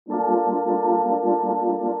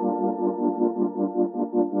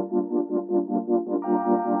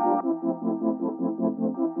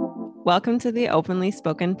Welcome to the Openly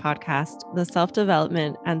Spoken Podcast, the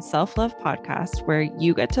self-development and self-love podcast where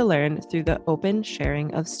you get to learn through the open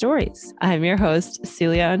sharing of stories. I'm your host,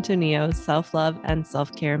 Celia Antonio, self-love and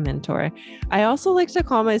self-care mentor. I also like to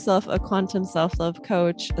call myself a quantum self-love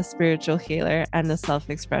coach, a spiritual healer, and a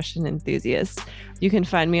self-expression enthusiast. You can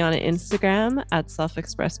find me on Instagram at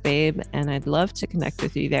self-express-babe, and I'd love to connect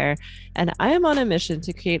with you there. And I am on a mission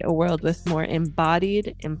to create a world with more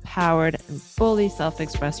embodied, empowered, and fully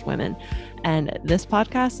self-expressed women. And this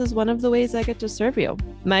podcast is one of the ways I get to serve you.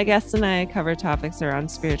 My guests and I cover topics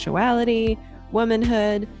around spirituality,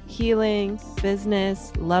 womanhood, healing,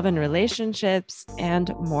 business, love and relationships,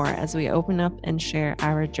 and more as we open up and share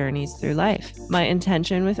our journeys through life. My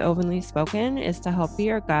intention with Openly Spoken is to help be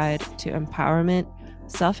your guide to empowerment,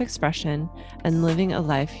 self-expression, and living a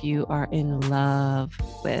life you are in love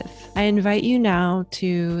with. I invite you now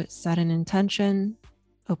to set an intention,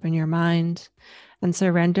 open your mind, and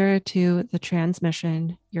surrender to the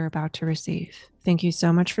transmission you're about to receive. Thank you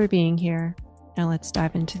so much for being here. Now let's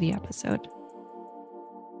dive into the episode.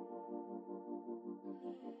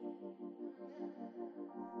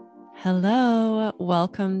 Hello,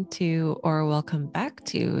 welcome back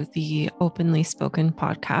to the Openly Spoken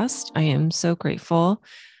podcast. I am so grateful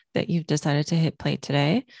that you've decided to hit play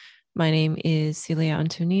today. My name is Celia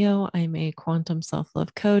Antonio. I'm a quantum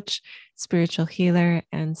self-love coach, spiritual healer,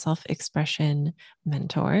 and self-expression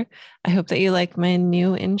mentor. I hope that you like my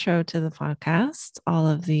new intro to the podcast. All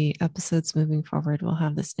of the episodes moving forward will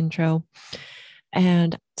have this intro.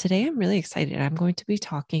 And today I'm really excited. I'm going to be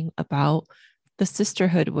talking about the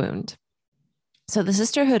sisterhood wound. So the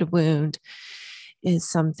sisterhood wound is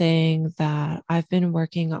something that I've been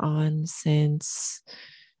working on since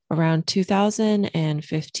around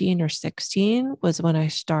 2015 or 16 was when I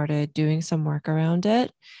started doing some work around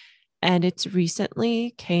it. And it's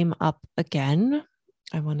recently came up again.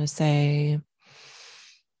 I want to say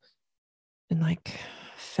in like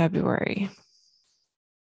February.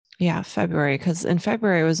 Yeah, February, because in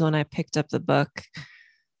February was when I picked up the book,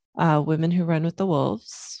 Women Who Run with the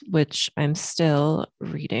Wolves, which I'm still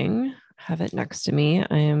reading. I have it next to me.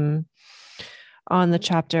 I am on the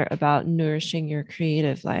chapter about nourishing your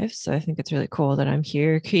creative life. So I think it's really cool that I'm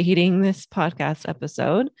here creating this podcast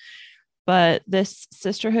episode. But this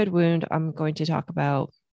sisterhood wound, I'm going to talk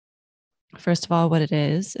about, first of all, what it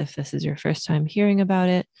is, if this is your first time hearing about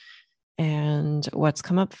it, and what's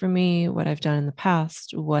come up for me, what I've done in the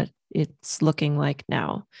past, what it's looking like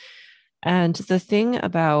now. And the thing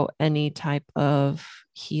about any type of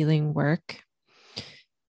healing work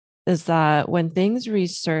is that when things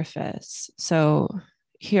resurface, so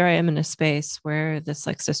here I am in a space where this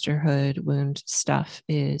like sisterhood wound stuff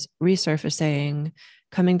is resurfacing,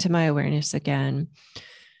 coming to my awareness again.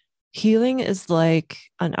 Healing is like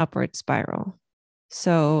an upward spiral.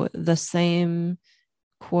 So the same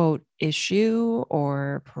quote issue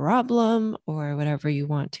or problem or whatever you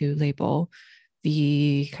want to label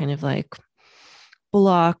the kind of like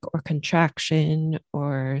block or contraction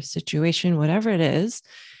or situation, whatever it is,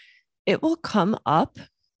 it will come up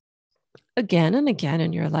again and again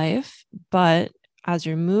in your life. But as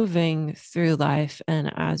you're moving through life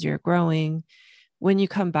and as you're growing, when you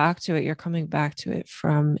come back to it, you're coming back to it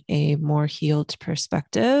from a more healed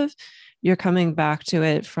perspective. You're coming back to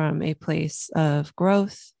it from a place of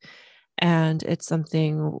growth. And it's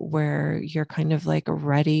something where you're kind of like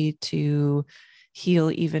ready to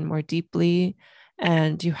heal even more deeply.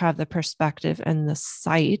 And you have the perspective and the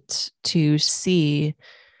sight to see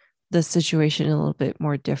the situation a little bit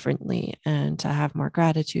more differently and to have more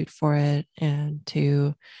gratitude for it and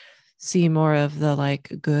to see more of the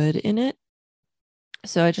like good in it.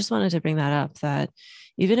 So I just wanted to bring that up, that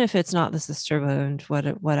even if it's not the sister wound,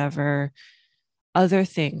 whatever other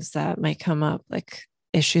things that might come up, like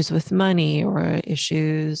issues with money or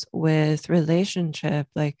issues with relationship,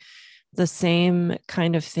 like the same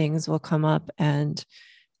kind of things will come up. And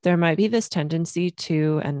there might be this tendency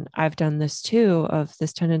to, and I've done this too, of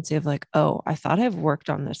this tendency of like, oh, I thought I've worked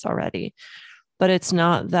on this already. But it's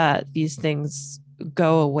not that these things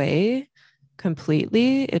go away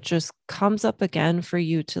completely. It just comes up again for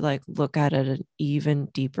you to like look at it at an even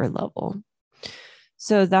deeper level.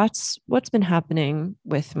 So that's what's been happening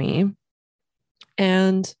with me.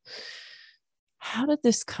 And how did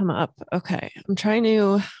this come up? Okay, I'm trying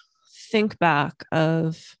to think back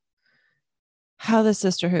of how the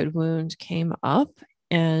sisterhood wound came up.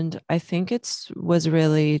 And I think was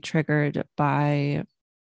really triggered by,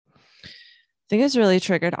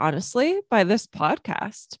 honestly by this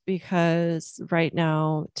podcast, because right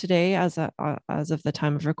now, today, as of the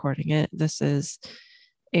time of recording it, this is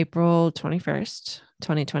April 21st,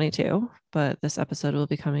 2022, but this episode will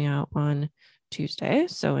be coming out on Tuesday.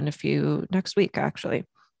 So next week, actually.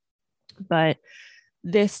 But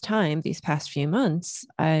this time, these past few months,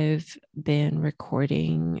 I've been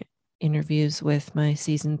recording interviews with my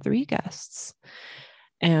season 3 guests.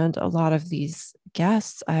 And a lot of these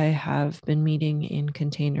guests I have been meeting in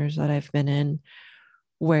containers that I've been in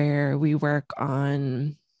where we work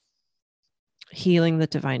on healing the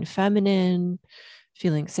divine feminine,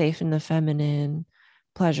 feeling safe in the feminine,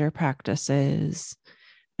 pleasure practices,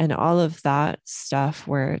 and all of that stuff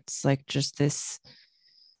where it's like just this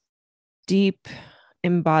deep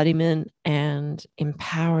embodiment and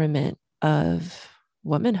empowerment of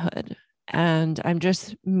womanhood. And I'm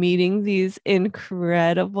just meeting these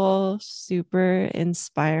incredible, super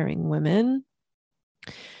inspiring women.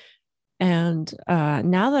 And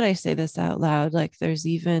now that I say this out loud, like there was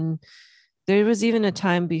even a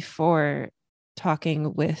time before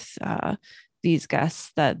talking with these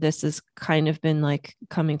guests that this has kind of been like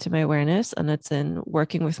coming to my awareness, and it's in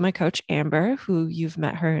working with my coach Amber, who you've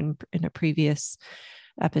met her in a previous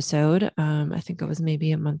episode. I think it was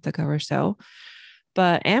maybe a month ago or so.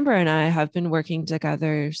 But Amber and I have been working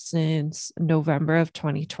together since November of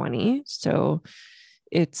 2020. So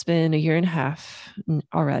it's been a year and a half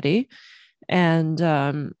already. And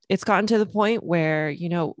it's gotten to the point where, you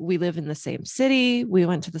know, we live in the same city, we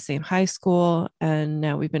went to the same high school, and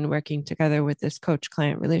now we've been working together with this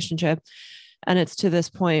coach-client relationship. And it's to this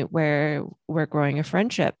point where we're growing a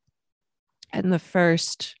friendship. And the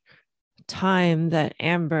first time that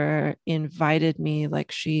Amber invited me,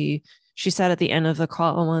 like she said at the end of the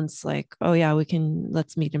call once, like, oh yeah,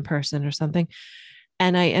 let's meet in person or something.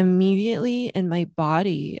 And I immediately in my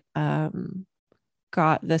body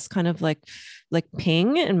got this kind of like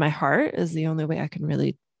ping in my heart, is the only way I can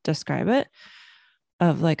really describe it,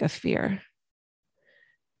 of like a fear.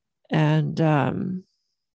 And I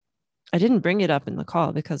didn't bring it up in the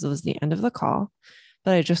call because it was the end of the call,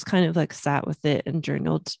 but I just kind of like sat with it and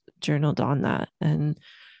journaled on that. And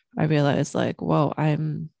I realized like, whoa,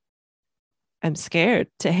 I'm scared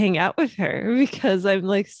to hang out with her because I'm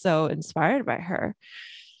like so inspired by her.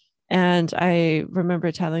 And I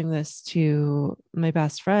remember telling this to my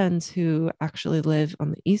best friends who actually live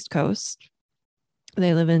on the East Coast.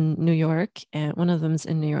 They live in New York, and one of them's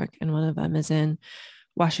in New York and one of them is in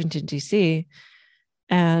Washington, D.C.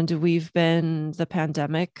 And we've been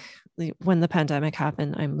when the pandemic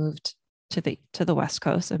happened, I moved to the West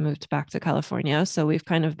Coast. I moved back to California. So we've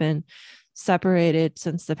kind of been separated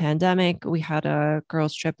since the pandemic. We had a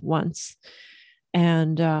girls' trip once.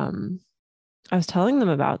 And I was telling them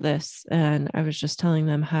about this, and I was just telling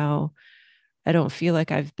them how I don't feel like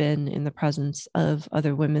I've been in the presence of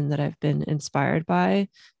other women that I've been inspired by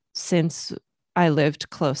since I lived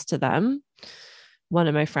close to them. One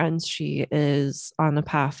of my friends, she is on the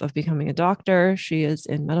path of becoming a doctor. She is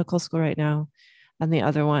in medical school right now. And the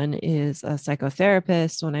other one is a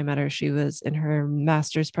psychotherapist. When I met her, she was in her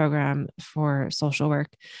master's program for social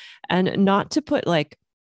work. And not to put like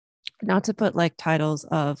titles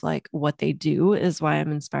of like what they do is why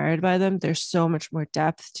I'm inspired by them. There's so much more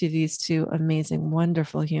depth to these two amazing,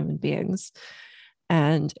 wonderful human beings.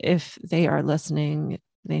 And if they are listening,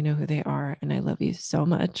 they know who they are. And I love you so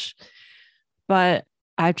much. But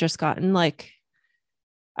I've just gotten like,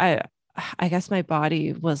 I guess my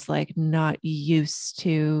body was like not used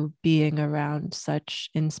to being around such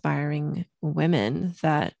inspiring women,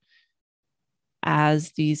 that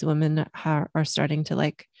as these women are starting to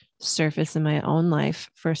like surface in my own life,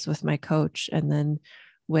 first with my coach, and then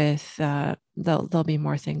with there'll be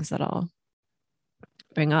more things that I'll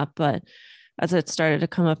bring up. But as it started to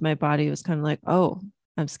come up, my body was kind of like, oh,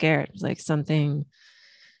 I'm scared, like something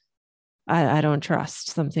I don't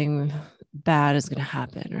trust, something bad is going to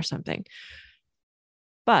happen or something.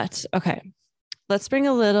 But okay, let's bring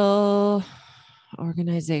a little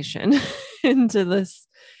organization into this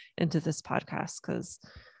podcast, because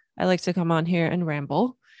I like to come on here and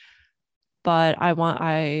ramble. But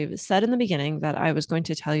I said in the beginning that I was going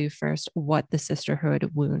to tell you first what the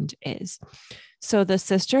sisterhood wound is. So the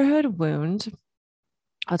sisterhood wound,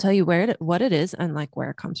 I'll tell you what it is and like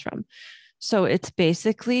where it comes from. So it's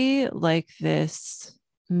basically like this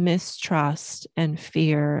mistrust and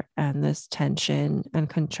fear and this tension and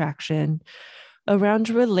contraction around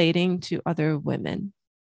relating to other women.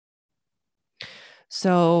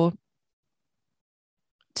 So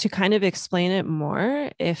to kind of explain it more,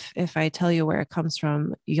 if I tell you where it comes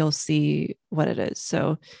from, you'll see what it is.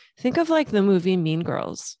 So think of like the movie Mean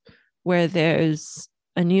Girls, where there's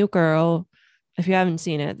a new girl, if you haven't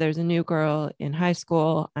seen it, there's a new girl in high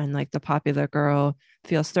school, and like the popular girl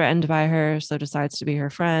feels threatened by her, so decides to be her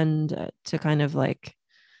friend, to kind of like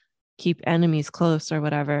keep enemies close or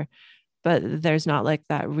whatever. But there's not like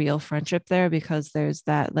that real friendship there, because there's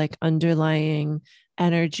that like underlying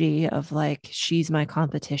energy of like, she's my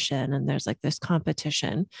competition, and there's like this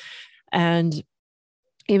competition. And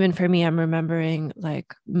even for me, I'm remembering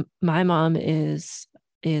like my mom is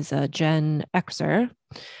a Gen Xer,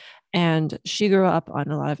 and she grew up on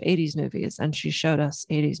a lot of 80s movies, and she showed us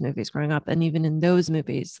 80s movies growing up. And even in those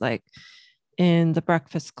movies, like in The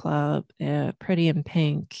Breakfast Club, Pretty in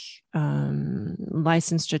Pink,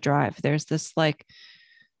 License to Drive, there's this like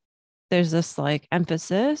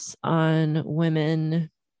emphasis on women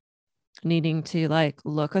needing to like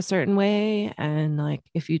look a certain way, and like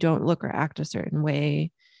if you don't look or act a certain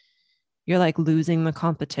way, you're like losing the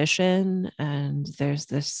competition, and there's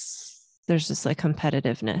this like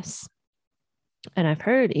competitiveness. And I've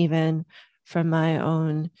heard even from my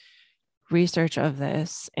own research of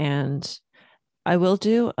this, and I will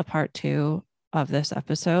do a part 2 of this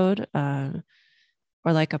episode, or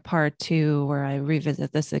like a part 2 where I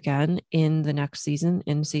revisit this again in the next season,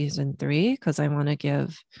 in season 3, because I want to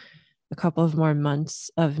give a couple of more months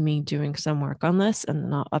of me doing some work on this, and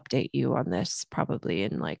then I'll update you on this probably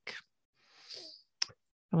in like,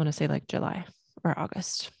 I want to say like July or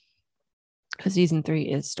August, because season 3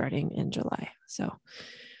 is starting in July. So,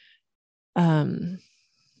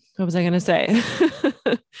 what was I going to say?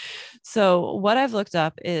 So what I've looked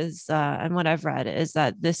up is, and what I've read is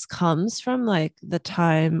that this comes from like the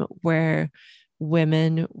time where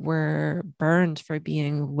women were burned for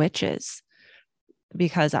being witches,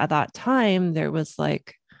 because at that time there was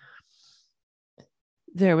like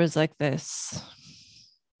this,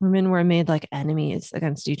 women were made like enemies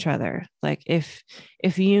against each other. Like if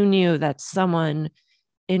you knew that someone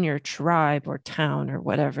in your tribe or town or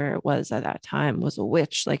whatever it was at that time was a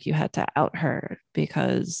witch, like you had to out her,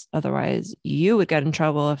 because otherwise you would get in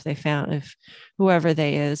trouble if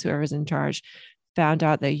whoever's in charge found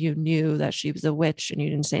out that you knew that she was a witch and you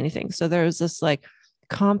didn't say anything. So there was this like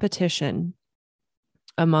competition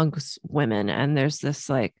amongst women, and there's this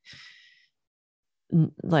like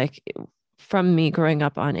from me growing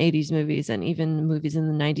up on 80s movies and even movies in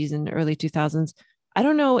the 90s and early 2000s. I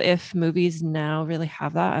don't know if movies now really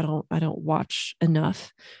have that. I don't watch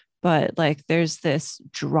enough, but like there's this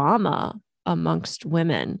drama amongst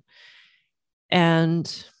women,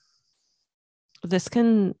 and this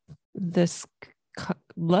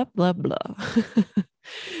blah blah blah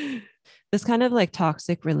this kind of like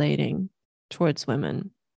toxic relating towards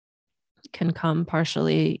women can come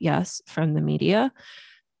partially, yes, from the media,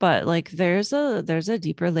 but like there's a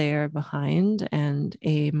deeper layer behind, and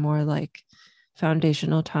a more like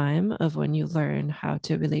foundational time of when you learn how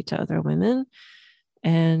to relate to other women,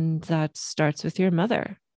 and that starts with your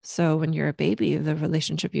mother. So when you're a baby, the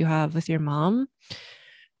relationship you have with your mom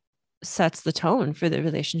sets the tone for the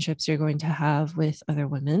relationships you're going to have with other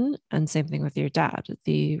women, and same thing with your dad.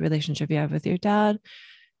 The relationship you have with your dad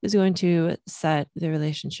is going to set the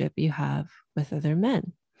relationship you have with other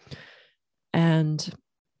men. And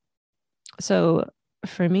so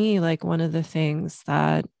for me, like one of the things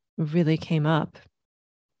that really came up,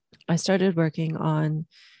 I started working on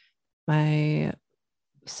my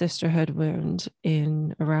sisterhood wound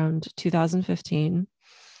in around 2015.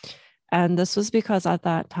 And this was because at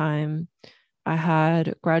that time I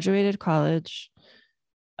had graduated college.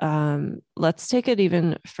 Let's take it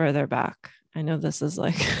even further back. I know this is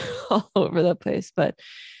like all over the place, but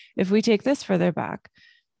if we take this further back,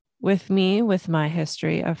 with my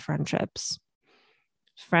history of friendships,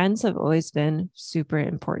 friends have always been super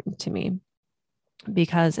important to me,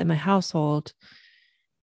 because in my household,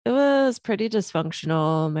 it was pretty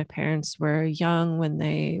dysfunctional. My parents were young when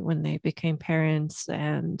they became parents,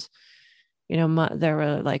 and there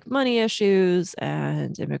were like money issues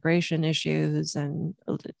and immigration issues and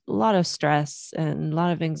a lot of stress and a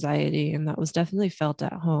lot of anxiety, and that was definitely felt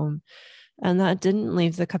at home. And that didn't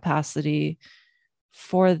leave the capacity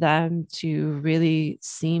for them to really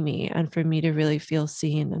see me and for me to really feel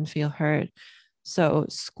seen and feel heard. So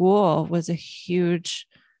school was a huge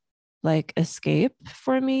like escape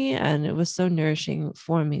for me, and it was so nourishing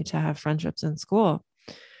for me to have friendships in school.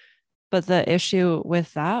 But the issue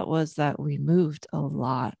with that was that we moved a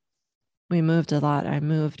lot. I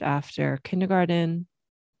moved after kindergarten.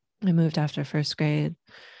 I moved after first grade.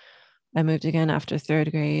 I moved again after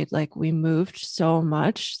third grade. Like we moved so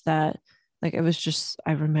much that like it was just,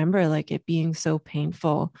 I remember like it being so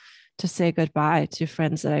painful to say goodbye to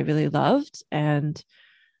friends that I really loved. And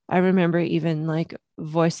I remember even like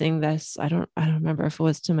voicing this. I don't remember if it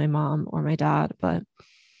was to my mom or my dad, but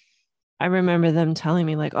I remember them telling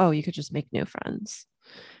me like, oh, you could just make new friends.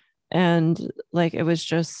 And like it was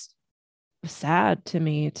just sad to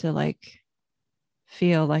me to like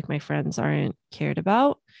feel like my friends aren't cared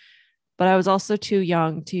about. But I was also too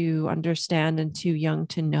young to understand and too young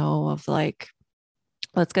to know of like,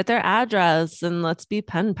 let's get their address and let's be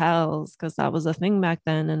pen pals, because that was a thing back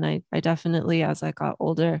then. And I definitely, as I got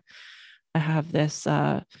older, I have this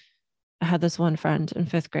I had this one friend in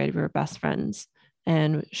fifth grade. We were best friends.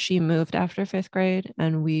 And she moved after fifth grade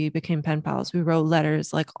and we became pen pals. We wrote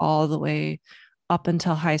letters like all the way up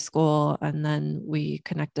until high school. And then we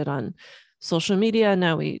connected on social media.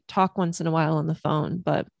 Now we talk once in a while on the phone,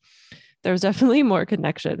 but there was definitely more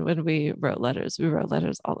connection when we wrote letters. We wrote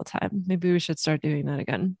letters all the time. Maybe we should start doing that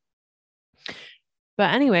again.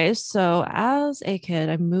 But anyways, so as a kid,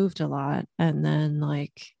 I moved a lot. And then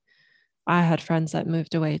like I had friends that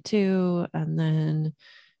moved away too. And then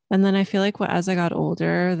I feel like as I got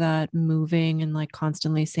older, that moving and like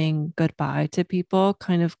constantly saying goodbye to people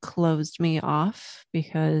kind of closed me off,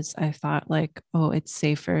 because I thought like, oh, it's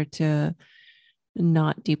safer to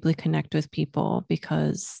not deeply connect with people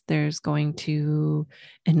because there's going to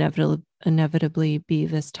inevitably be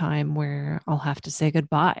this time where I'll have to say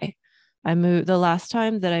goodbye. I moved the last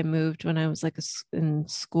time that I moved when I was like in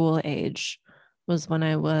school age was when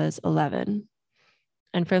I was 11.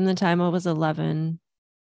 And from the time I was 11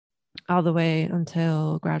 all the way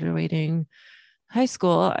until graduating high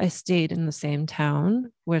school, I stayed in the same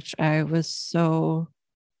town, which I was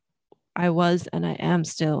and I am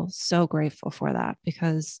still so grateful for that,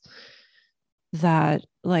 because that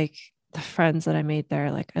like the friends that I made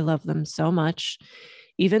there, like I love them so much.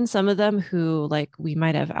 Even some of them who like we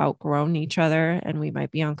might have outgrown each other and we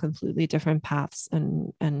might be on completely different paths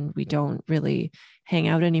and we don't really hang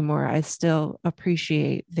out anymore. I still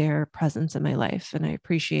appreciate their presence in my life and I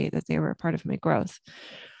appreciate that they were a part of my growth.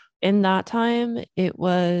 In that time,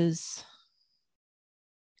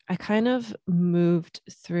 I kind of moved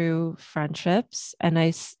through friendships and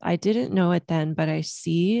I didn't know it then, but I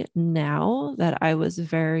see now that I was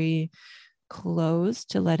very close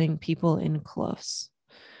to letting people in close.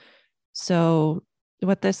 So,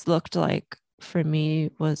 what this looked like for me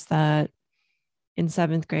was that in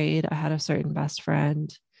seventh grade, I had a certain best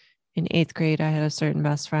friend. In eighth grade, I had a certain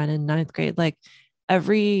best friend. In ninth grade, like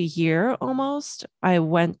every year almost, I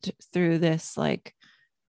went through this like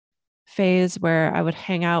phase where I would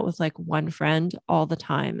hang out with like one friend all the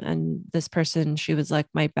time. And this person, she was like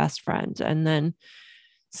my best friend. And then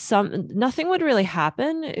nothing would really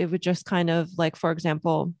happen. It would just kind of like, for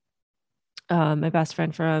example, my best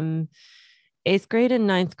friend from eighth grade and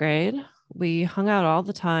ninth grade, we hung out all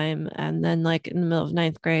the time. And then, like, in the middle of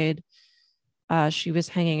ninth grade, she was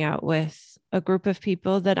hanging out with a group of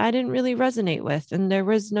people that I didn't really resonate with. And there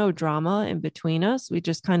was no drama in between us. We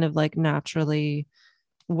just kind of like naturally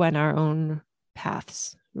went our own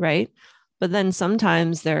paths. Right. But then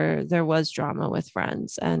sometimes there was drama with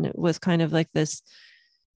friends and it was kind of like this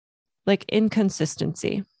like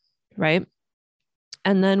inconsistency. Right.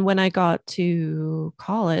 And then when I got to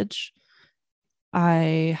college,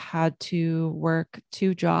 I had to work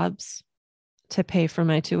two jobs to pay for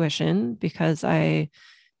my tuition because I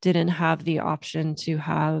didn't have the option to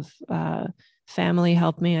have family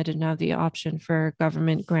help me. I didn't have the option for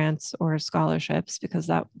government grants or scholarships because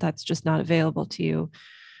that's just not available to you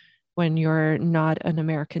when you're not an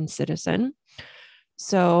American citizen.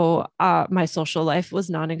 So my social life was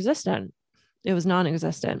non-existent. It was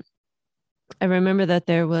non-existent. I remember that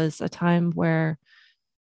there was a time where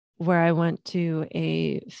I went to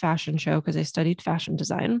a fashion show because I studied fashion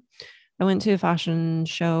design. I went to a fashion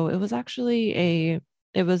show. It was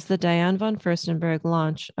the Diane von Furstenberg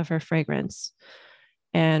launch of her fragrance.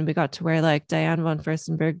 And we got to wear like Diane von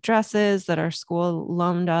Furstenberg dresses that our school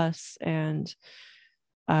loaned us. And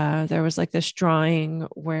there was like this drawing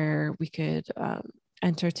where we could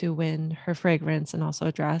enter to win her fragrance and also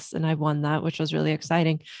a dress. And I won that, which was really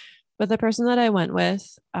exciting. But the person that I went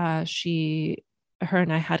with, her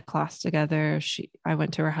and I had class together. I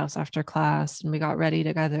went to her house after class and we got ready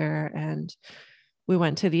together and we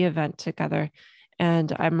went to the event together.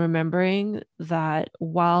 And I'm remembering that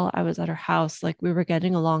while I was at her house, like we were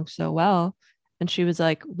getting along so well. And she was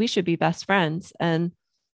like, we should be best friends. And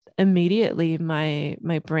immediately my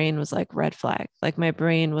brain was like red flag. Like my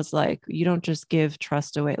brain was like, you don't just give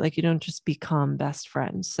trust away. Like you don't just become best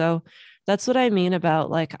friends. So that's what I mean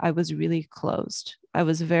about like I was really closed. I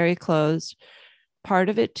was very closed. Part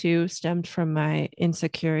of it too stemmed from my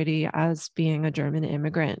insecurity as being a German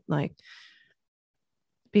immigrant, like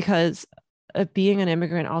because being an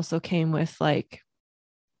immigrant also came with like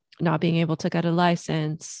not being able to get a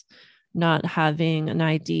license, not having an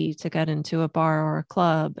ID to get into a bar or a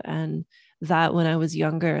club. And that when I was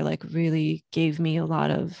younger, like really gave me a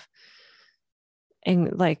lot of,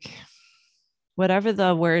 and like whatever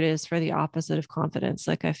the word is for the opposite of confidence,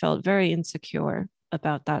 like I felt very insecure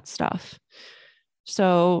about that stuff.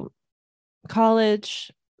 So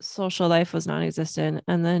college, social life was non-existent.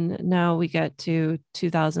 And then now we get to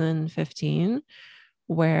 2015,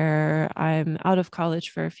 where I'm out of college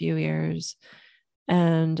for a few years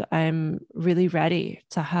and I'm really ready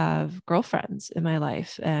to have girlfriends in my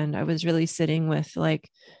life. And I was really sitting with like,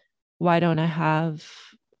 why don't I have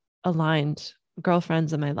aligned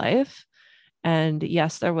girlfriends in my life? And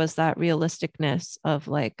yes, there was that realisticness of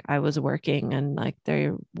like I was working and like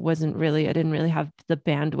there wasn't really, I didn't really have the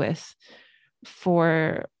bandwidth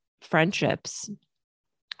for friendships.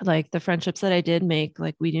 Like the friendships that I did make,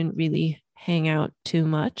 like we didn't really hang out too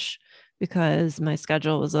much because my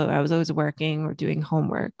schedule was, I was always working or doing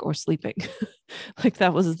homework or sleeping. Like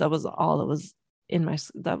that was all that was in my,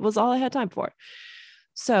 that was all I had time for.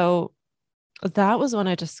 So that was when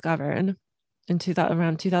I discovered in 2000,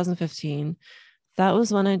 around 2015, that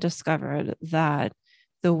was when I discovered that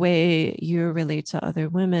the way you relate to other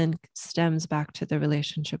women stems back to the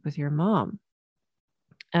relationship with your mom.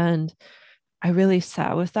 And I really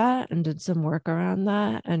sat with that and did some work around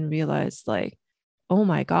that and realized, like, oh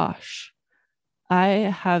my gosh, I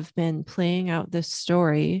have been playing out this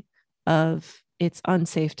story of it's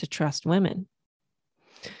unsafe to trust women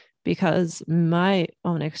because my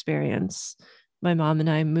own experience, my mom and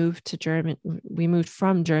I moved to Germany. We moved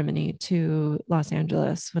from Germany to Los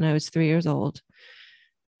Angeles when I was 3 years old.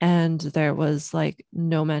 And there was like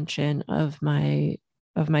no mention of my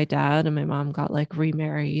dad, and my mom got like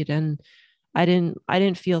remarried, and I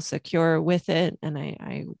didn't feel secure with it. And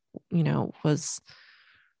I you know,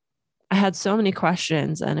 I had so many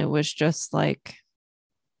questions and it was just like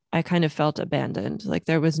I kind of felt abandoned. Like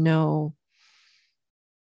there was no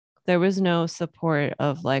support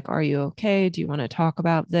of like, are you okay? Do you want to talk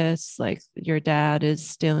about this? Like your dad is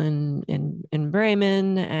still in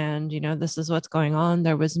Bremen and you know, this is what's going on.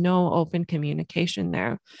 There was no open communication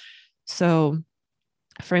there. So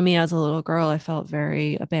for me as a little girl, I felt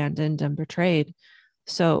very abandoned and betrayed.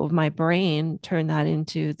 So my brain turned that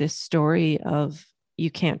into this story of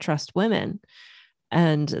you can't trust women.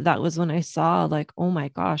 And that was when I saw like, oh my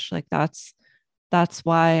gosh, like that's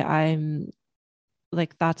why I'm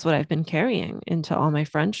like that's what I've been carrying into all my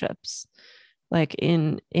friendships. Like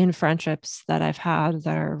in friendships that I've had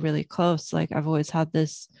that are really close, like I've always had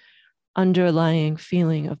this underlying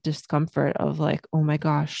feeling of discomfort of like, oh my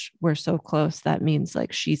gosh, we're so close. That means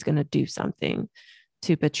like she's going to do something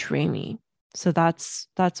to betray me. So that's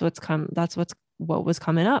what was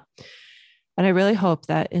coming up. And I really hope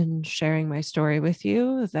that in sharing my story with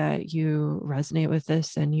you that you resonate with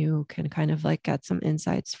this and you can kind of like get some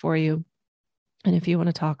insights for you. And if you want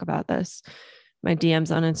to talk about this, my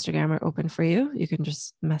DMs on Instagram are open for you. You can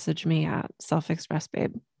just message me at Self Express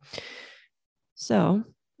Babe. So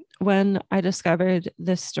when I discovered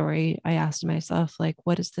this story, I asked myself, like,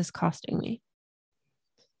 what is this costing me?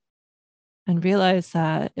 And realized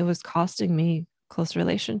that it was costing me close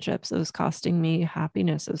relationships. It was costing me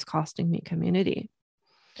happiness. It was costing me community.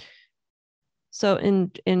 So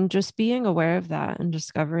in just being aware of that and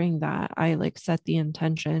discovering that, I like set the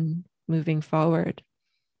intention moving forward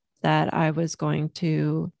that I was going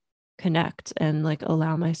to connect and like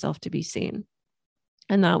allow myself to be seen.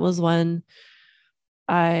 And that was when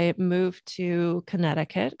I moved to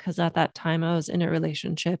Connecticut because at that time I was in a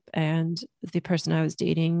relationship and the person I was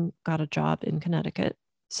dating got a job in Connecticut.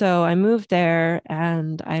 So I moved there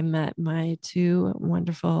and I met my two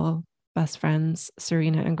wonderful best friends,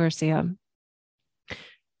 Serena and Garcia.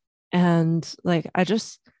 And like,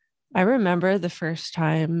 I remember the first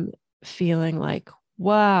time feeling like,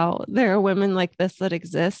 wow, there are women like this that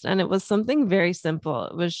exist. And it was something very simple.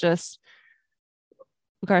 It was just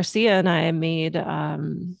Garcia and I made,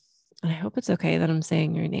 and I hope it's okay that I'm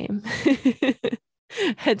saying your name.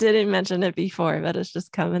 I didn't mention it before, but it's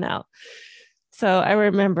just coming out. So I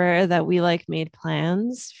remember that we like made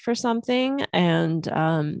plans for something,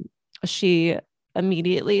 and she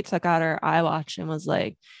immediately took out her iWatch and was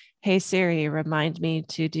like, "Hey Siri, remind me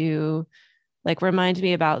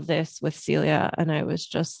about this with Celia." And I was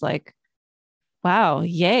just like, wow,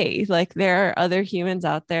 yay. Like there are other humans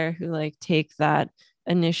out there who like take that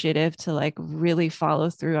initiative to like really follow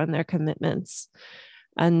through on their commitments.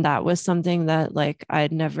 And that was something that like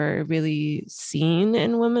I'd never really seen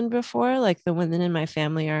in women before. Like the women in my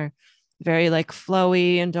family are very like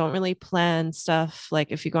flowy and don't really plan stuff.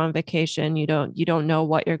 Like if you go on vacation, you don't know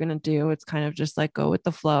what you're going to do. It's kind of just like go with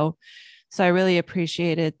the flow. So I really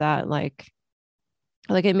appreciated that. Like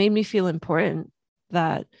it made me feel important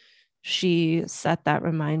that she set that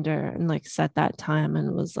reminder and like set that time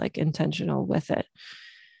and was like intentional with it.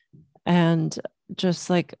 And just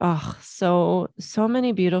like, oh, so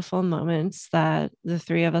many beautiful moments that the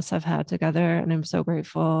three of us have had together. And I'm so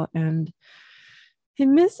grateful. And I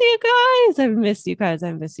miss you guys. I've missed you guys.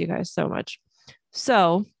 I miss you guys so much.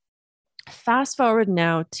 So fast forward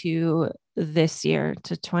now to this year,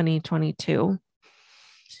 to 2022.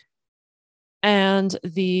 And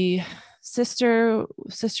the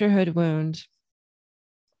sisterhood wound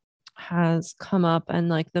has come up, and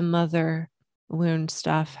like the mother wound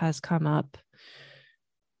stuff has come up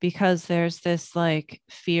because there's this like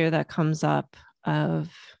fear that comes up of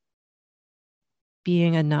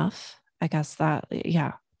being enough. I guess that,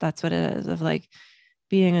 yeah, that's what it is, of like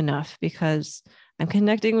being enough, because I'm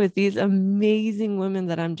connecting with these amazing women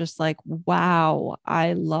that I'm just like, wow,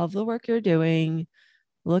 I love the work you're doing.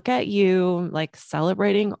 Look at you, like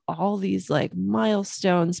celebrating all these like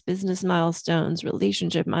milestones, business milestones,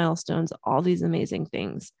 relationship milestones, all these amazing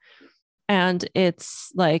things. And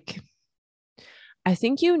it's like, I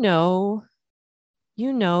think when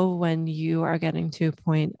you are getting to a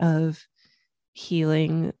point of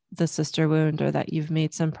healing the sister wound, or that you've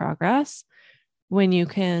made some progress, when you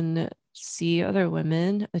can see other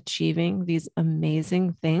women achieving these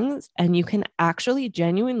amazing things and you can actually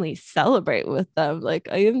genuinely celebrate with them. Like,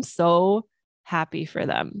 I am so happy for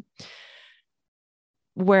them.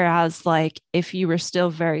 Whereas, like, if you were still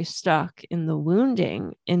very stuck in the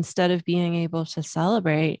wounding, instead of being able to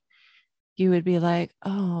celebrate, you would be like,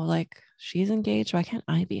 oh, like she's engaged. Why can't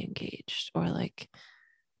I be engaged? Or like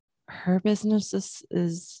her business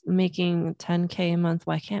is making 10K a month.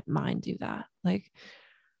 Why can't mine do that? Like,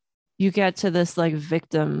 you get to this like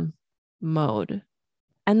victim mode.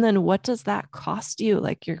 And then what does that cost you?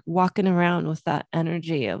 Like, you're walking around with that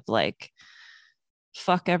energy of like,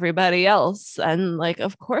 fuck everybody else. And like,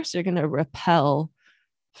 of course, you're going to repel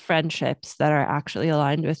friendships that are actually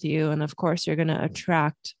aligned with you. And of course, you're going to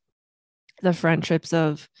attract the friendships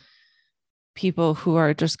of people who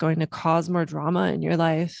are just going to cause more drama in your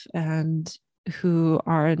life and who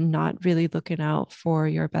are not really looking out for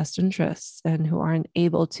your best interests and who aren't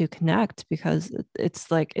able to connect, because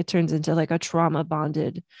it's like it turns into like a trauma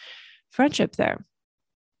bonded friendship there.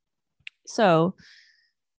 So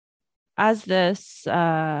as this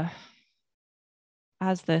has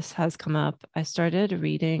come up, I started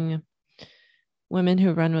reading Women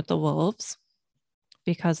Who Run with the Wolves,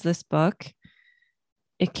 because this book,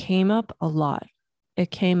 it came up a lot. It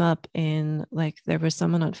came up in like, there was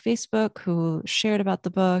someone on Facebook who shared about the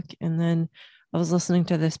book. And then I was listening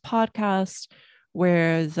to this podcast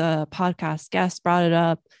where the podcast guest brought it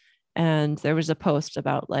up. And there was a post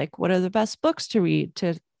about like, what are the best books to read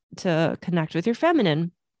to connect with your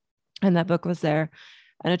feminine? And that book was there.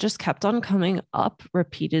 And it just kept on coming up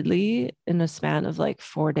repeatedly in a span of like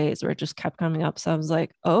 4 days, where it just kept coming up. So I was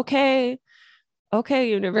like, okay,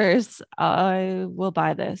 universe, I will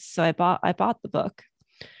buy this. So I bought the book.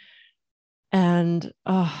 And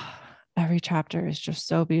every chapter is just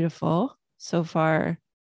so beautiful. So far,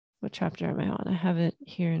 what chapter am I on? I have it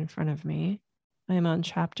here in front of me. I'm on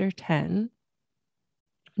chapter 10,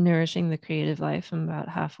 Nourishing the Creative Life. I'm about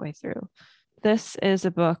halfway through. This is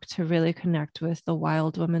a book to really connect with the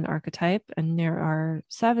wild woman archetype. And there are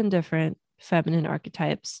 7 different feminine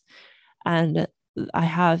archetypes. And I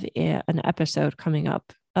have an episode coming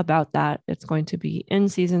up about that. It's going to be in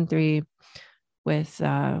season 3 with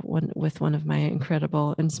one of my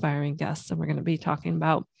incredible, inspiring guests, and we're going to be talking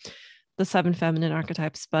about the 7 feminine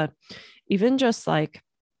archetypes. But even just like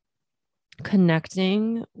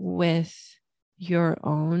connecting with your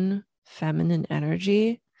own feminine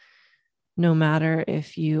energy, no matter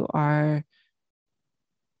if you are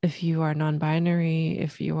non-binary,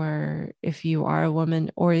 if you are a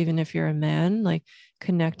woman, or even if you're a man, like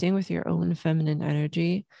connecting with your own feminine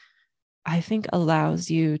energy, I think allows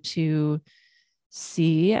you to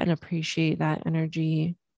see and appreciate that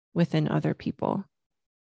energy within other people.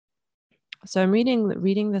 So I'm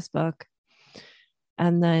reading this book,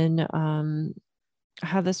 and then I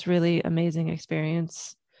have this really amazing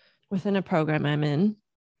experience within a program I'm in,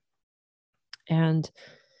 and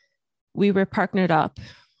we were partnered up.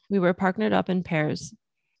 We were partnered up in pairs.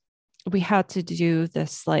 We had to do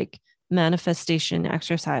this like manifestation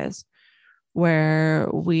exercise where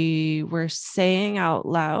we were saying out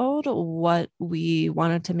loud what we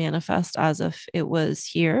wanted to manifest as if it was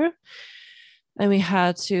here. And we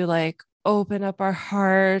had to like open up our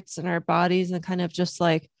hearts and our bodies and kind of just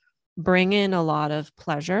like bring in a lot of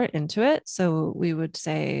pleasure into it. So we would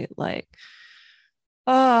say like,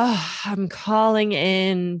 oh, I'm calling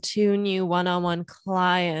in two new one-on-one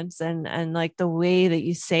clients, and like the way that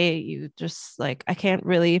you say it, you just like, I can't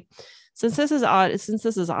really, since this is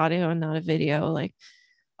audio and not a video, like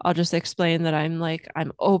I'll just explain that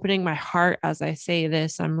I'm opening my heart as I say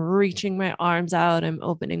this. I'm reaching my arms out, I'm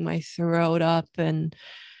opening my throat up, and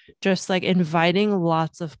just like inviting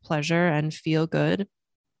lots of pleasure and feel good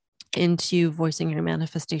into voicing your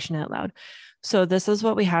manifestation out loud. So this is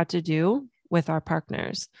what we had to do with our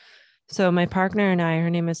partners. So my partner and I, her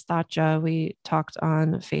name is Thatja, we talked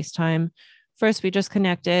on FaceTime. First, we just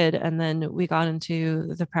connected, and then we got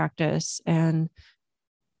into the practice. And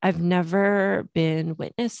I've never been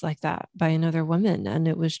witnessed like that by another woman. And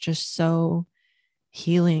it was just so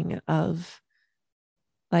healing of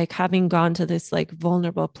like having gone to this like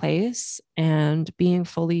vulnerable place and being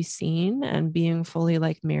fully seen and being fully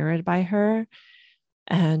like mirrored by her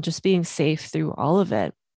and just being safe through all of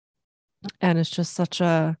it. And it's just such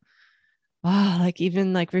a, wow, like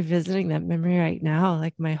even like revisiting that memory right now,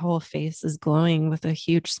 like my whole face is glowing with a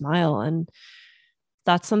huge smile. And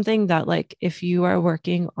that's something that, like, if you are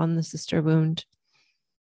working on the sister wound,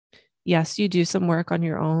 yes, you do some work on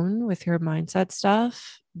your own with your mindset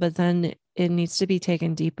stuff, but then it needs to be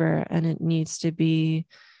taken deeper, and it needs to be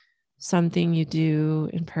something you do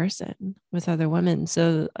in person with other women.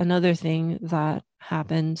 So another thing that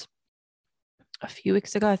happened a few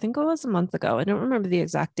weeks ago, I think it was a month ago, I don't remember the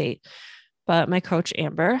exact date, but my coach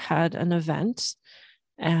Amber had an event,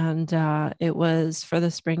 and it was for the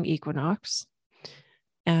spring equinox.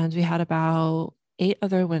 And we had about 8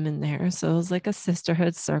 other women there. So it was like a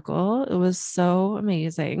sisterhood circle. It was so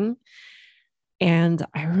amazing. And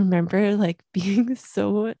I remember like being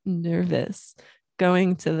so nervous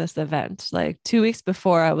going to this event. Like 2 weeks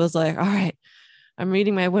before, I was like, all right, I'm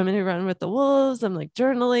reading my Women Who Run with the Wolves. I'm like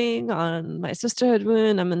journaling on my sisterhood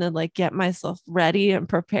wound. I'm going to like get myself ready and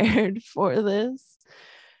prepared for this.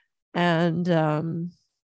 And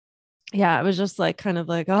yeah, it was just like kind of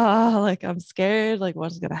like, oh, like I'm scared, like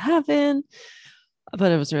what's going to happen?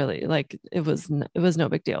 But it was really like, it was no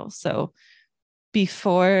big deal. So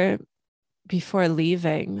before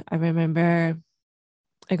leaving, I remember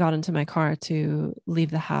I got into my car to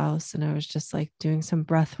leave the house, and I was just like doing some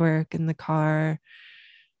breath work in the car.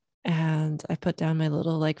 And I put down my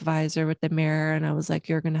little like visor with the mirror, and I was like,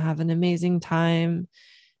 you're going to have an amazing time.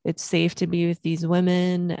 It's safe to be with these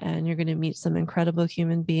women, and you're going to meet some incredible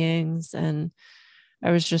human beings. And I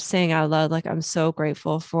was just saying out loud, like, I'm so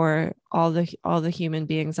grateful for all the human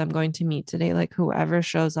beings I'm going to meet today. Like whoever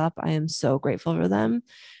shows up, I am so grateful for them.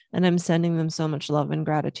 And I'm sending them so much love and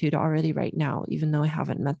gratitude already right now, even though I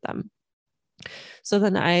haven't met them. So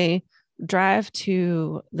then I drive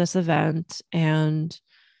to this event, and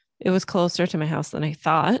it was closer to my house than I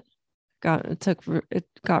thought. It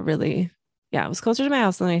got really, yeah, it was closer to my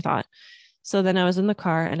house than I thought. So then I was in the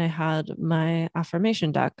car, and I had my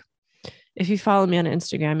affirmation deck. If you follow me on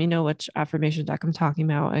Instagram, you know which affirmation deck I'm talking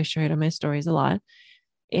about. I share it on my stories a lot.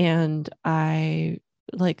 And I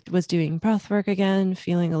like was doing breath work again,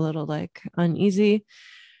 feeling a little like uneasy.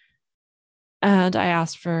 And I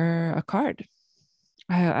asked for a card.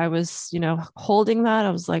 I was, holding that. I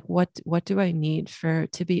was like, what do I need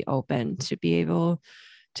to be open, to be able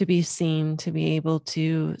to be seen, to be able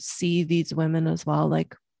to see these women as well?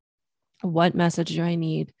 Like, what message do I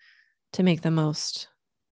need to make the most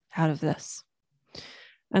out of this?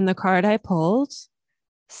 And the card I pulled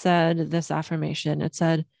said this affirmation. It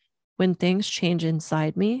said, when things change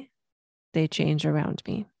inside me, they change around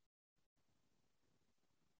me.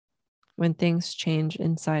 When things change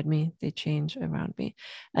inside me, they change around me.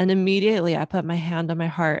 And immediately I put my hand on my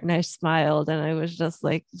heart and I smiled, and I was just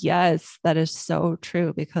like, yes, that is so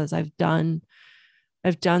true, because I've done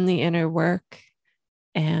the inner work,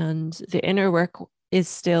 and the inner work is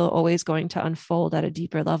still always going to unfold at a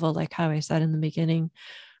deeper level, like how I said in the beginning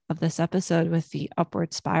of this episode with the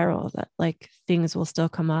upward spiral, that like things will still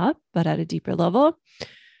come up, but at a deeper level.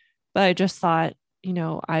 But I just thought,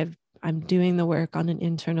 I'm doing the work on an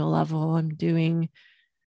internal level. I'm doing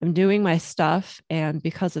my stuff. And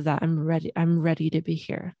because of that, I'm ready to be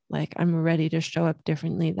here. Like I'm ready to show up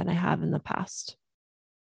differently than I have in the past,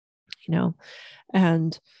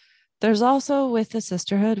 and there's also, with the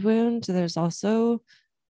sisterhood wound, there's also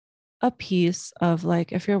a piece of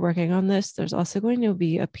like, if you're working on this, there's also going to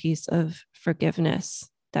be a piece of forgiveness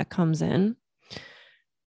that comes in,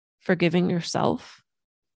 forgiving yourself.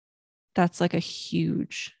 That's like a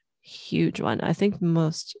huge one. I think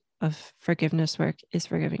most of forgiveness work is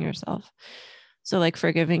forgiving yourself. So like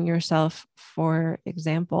forgiving yourself, for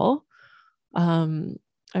example, um,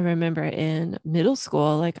 I remember in middle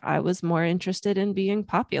school, like I was more interested in being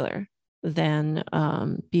popular than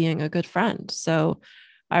being a good friend. So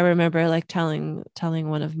I remember like telling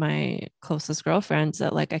one of my closest girlfriends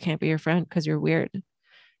that like I can't be your friend because you're weird.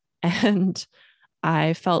 And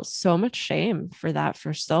I felt so much shame for that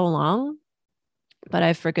for so long, but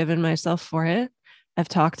I've forgiven myself for it. I've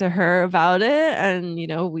talked to her about it, and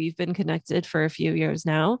we've been connected for a few years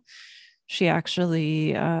now. She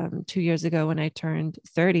actually 2 years ago when I turned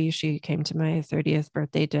 30, she came to my 30th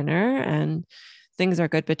birthday dinner, and things are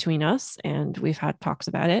good between us, and we've had talks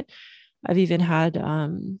about it. I've even had I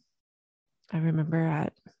remember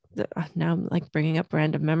now I'm like bringing up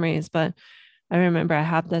random memories, but I remember I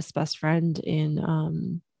had this best friend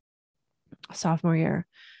in sophomore year,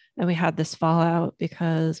 and we had this fallout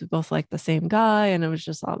because we both liked the same guy, and it was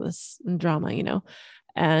just all this drama,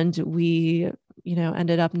 and we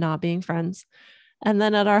ended up not being friends. And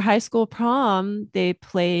then at our high school prom, they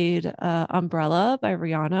played Umbrella by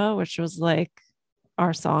Rihanna, which was like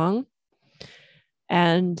our song.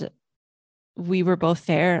 And we were both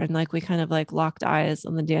there, and like we kind of like locked eyes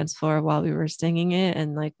on the dance floor while we were singing it,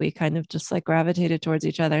 and like we kind of just like gravitated towards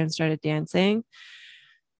each other and started dancing.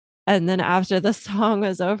 And then after the song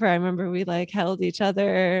was over, I remember we like held each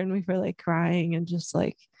other and we were like crying and just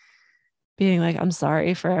like being like, I'm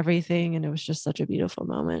sorry for everything. And it was just such a beautiful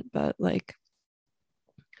moment. But like,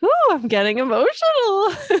 I'm getting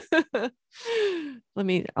emotional.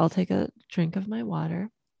 I'll take a drink of my water.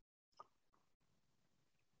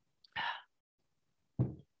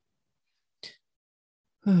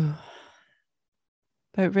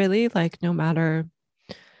 But really, like, no matter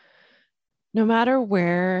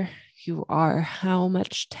where you are, how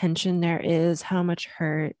much tension there is, how much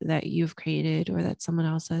hurt that you've created or that someone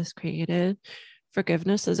else has created,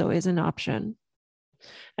 forgiveness is always an option.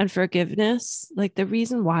 And forgiveness, like the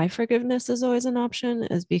reason why forgiveness is always an option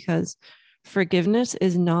is because forgiveness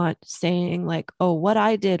is not saying like, oh, what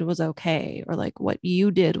I did was okay, or like what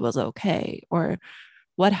you did was okay, or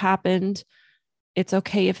what happened. It's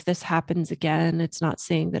okay if this happens again. It's not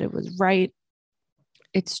saying that it was right.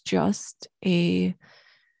 It's just a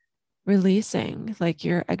releasing, like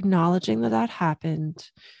you're acknowledging that that happened.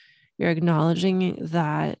 You're acknowledging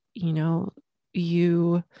that,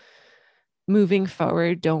 you moving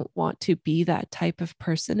forward don't want to be that type of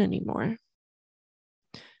person anymore.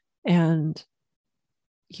 And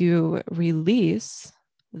you release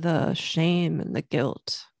the shame and the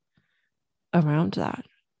guilt around that.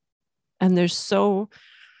 And there's so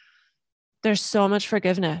much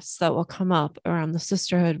forgiveness that will come up around the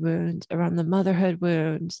sisterhood wound, around the motherhood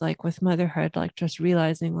wounds, like with motherhood, like just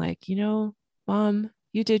realizing like, mom,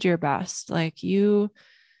 you did your best. Like even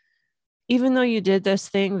though you did this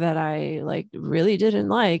thing that I like really didn't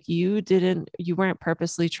like, you weren't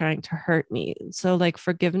purposely trying to hurt me. So like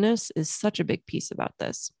forgiveness is such a big piece about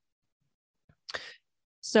this.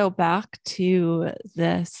 So back to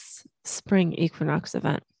this spring equinox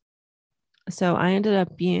event. So I ended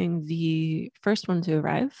up being the first one to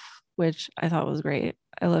arrive, which I thought was great.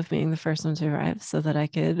 I love being the first one to arrive so that I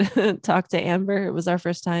could talk to Amber. It was our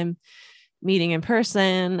first time meeting in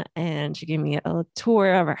person, and she gave me a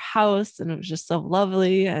tour of her house, and it was just so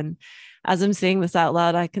lovely. And as I'm saying this out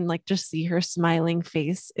loud, I can like just see her smiling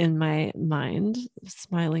face in my mind,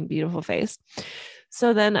 smiling, beautiful face.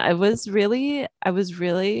 So then I was really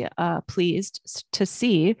pleased to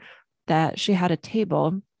see that she had a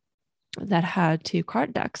table that had two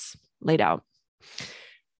card decks laid out.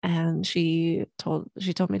 And she told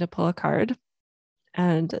me to pull a card.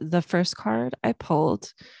 And the first card I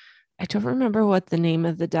pulled, I don't remember what the name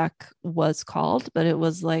of the deck was called, but it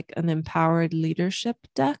was like an empowered leadership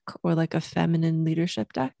deck or like a feminine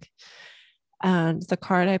leadership deck. And the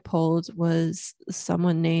card I pulled was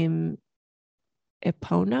someone named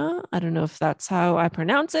Epona. I don't know if that's how I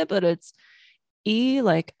pronounce it, but it's E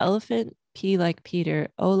like elephant, P like Peter,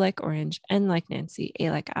 O like orange, N like Nancy,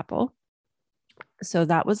 A like apple. So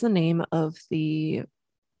that was the name of the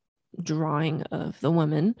drawing of the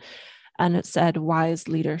woman. And it said wise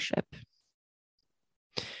leadership.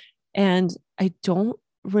 And I don't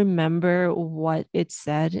remember what it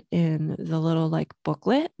said in the little like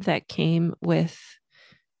booklet that came with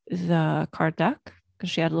the card deck, because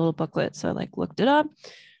she had a little booklet. So I like looked it up.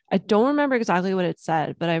 I don't remember exactly what it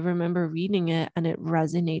said, but I remember reading it and it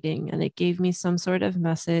resonating, and it gave me some sort of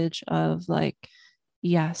message of like,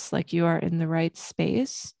 yes, like you are in the right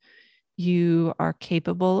space. You are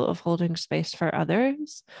capable of holding space for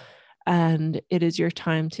others, and it is your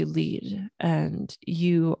time to lead. And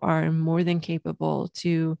you are more than capable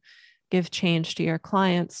to give change to your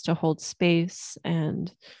clients, to hold space.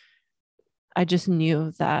 And I just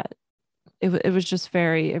knew that it was just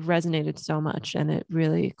it resonated so much, and it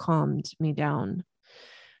really calmed me down.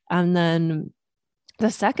 And then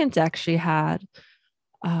the second deck she had,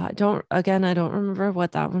 I don't remember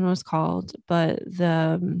what that one was called, but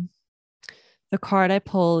the card I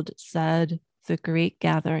pulled said the Great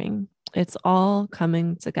Gathering. It's all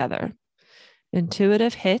coming together.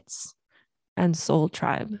 Intuitive hits and soul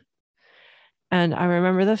tribe. And I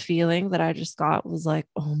remember the feeling that I just got was like,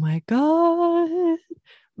 oh my God,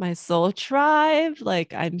 my soul tribe.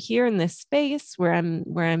 Like, I'm here in this space where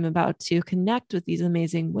I'm about to connect with these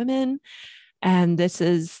amazing women. And this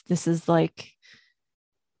is like,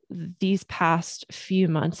 these past few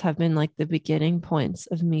months have been like the beginning points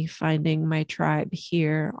of me finding my tribe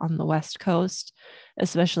here on the West Coast,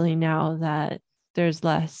 especially now that there's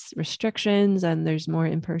less restrictions and there's more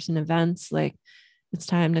in-person events. Like, it's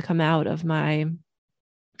time to come out of my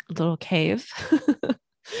little cave.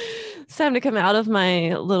 It's time to come out of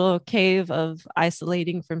my little cave of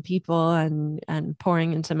isolating from people and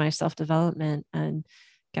pouring into my self-development and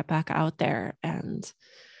get back out there. And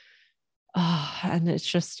it's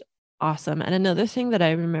just awesome. And another thing that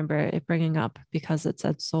I remember it bringing up, because it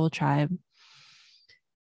said soul tribe.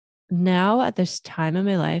 Now at this time in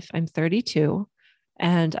my life, I'm 32,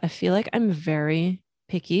 and I feel like I'm very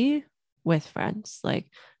picky with friends. Like,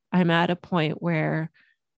 I'm at a point where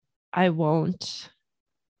I won't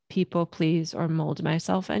people please or mold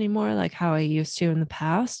myself anymore, like how I used to in the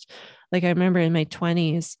past. Like, I remember in my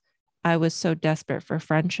 20s, I was so desperate for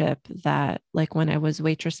friendship that, like, when I was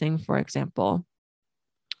waitressing, for example,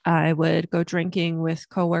 I would go drinking with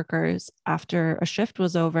coworkers after a shift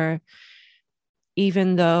was over,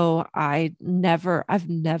 even though I've never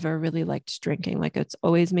really liked drinking. Like, it's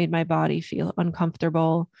always made my body feel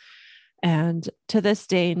uncomfortable. And to this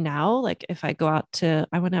day now, like, if I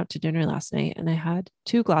I went out to dinner last night and I had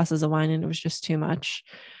 2 glasses of wine and it was just too much.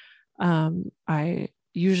 I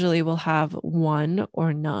usually will have one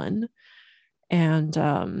or none.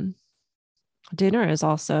 And dinner is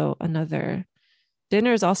also another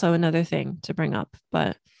thing to bring up.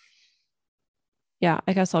 But yeah,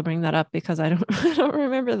 I guess I'll bring that up because I don't I don't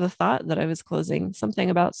remember the thought that I was closing,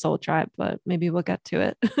 something about soul tribe, but maybe we'll get to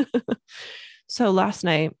it. So last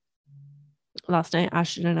night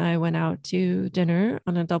Ashton and I went out to dinner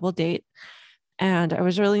on a double date, and I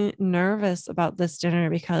was really nervous about this dinner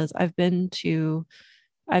because I've been to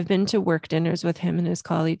work dinners with him and his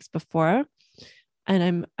colleagues before,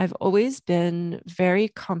 and I've always been very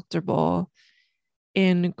comfortable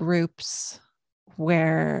in groups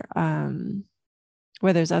where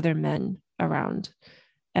there's other men around.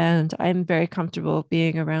 And I'm very comfortable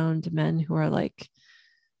being around men who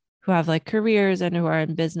have like careers and who are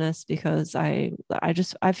in business, because I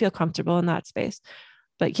feel comfortable in that space.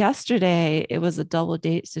 But yesterday it was a double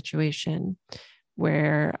date situation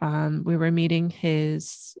where we were meeting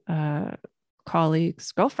his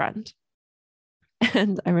colleague's girlfriend.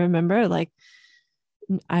 And I remember, like,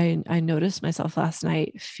 I noticed myself last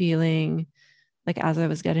night feeling like, as I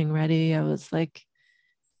was getting ready, I was like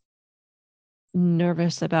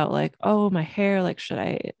nervous about, like, oh, my hair, like, should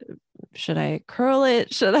I curl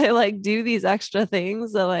it? Should I like do these extra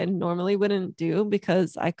things that I normally wouldn't do?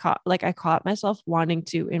 Because I caught myself wanting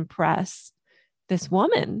to impress this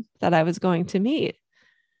woman that I was going to meet.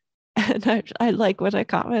 And I like, when I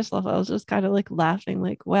caught myself, I was just kind of like laughing,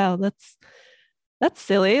 like, wow, that's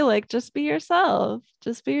silly. Like, just be yourself.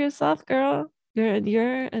 Just be yourself, girl.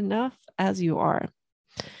 You're enough as you are.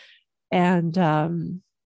 And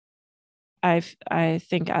I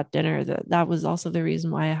think at dinner that was also the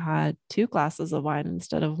reason why I had 2 glasses of wine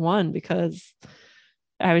instead of one, because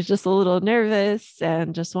I was just a little nervous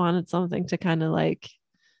and just wanted something to kind of like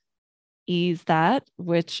ease that,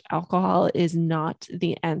 which alcohol is not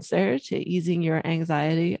the answer to easing your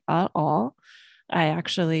anxiety at all. I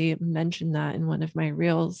actually mentioned that in one of my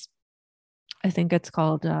reels. I think it's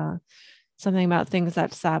called something about things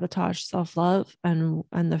that sabotage self-love. And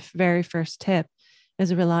the very first tip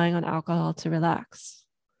is relying on alcohol to relax.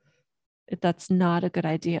 That's not a good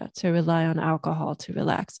idea, to rely on alcohol to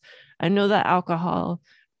relax. I know that alcohol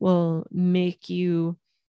will make you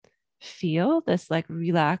feel this like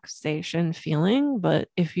relaxation feeling, but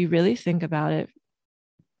if you really think about it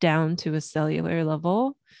down to a cellular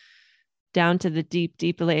level, down to the deep,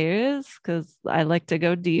 deep layers, because I like to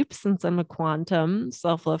go deep since I'm a quantum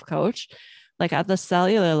self-love coach, like at the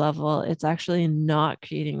cellular level, it's actually not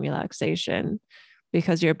creating relaxation,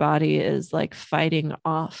 because your body is like fighting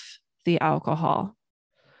off the alcohol.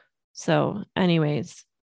 So, anyways,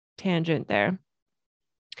 tangent there.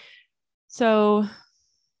 So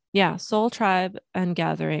Yeah, Soul Tribe and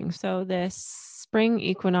Gathering. So this spring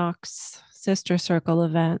equinox sister circle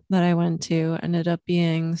event that I went to ended up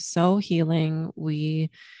being so healing. We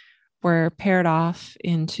were paired off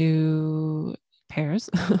into pairs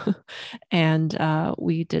and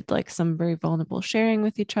we did like some very vulnerable sharing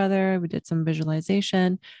with each other. We did some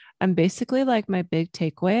visualization. And basically, like, my big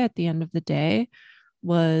takeaway at the end of the day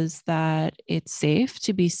was that it's safe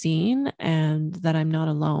to be seen and that I'm not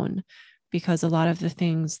alone, because a lot of the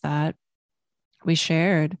things that we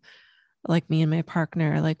shared, like me and my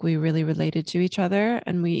partner, like we really related to each other.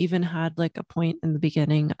 And we even had like a point in the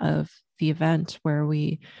beginning of the event where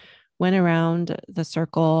we went around the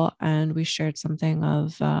circle and we shared something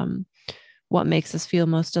of what makes us feel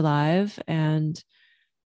most alive. And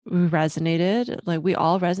we resonated, like we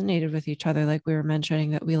all resonated with each other. Like we were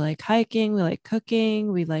mentioning that we like hiking, we like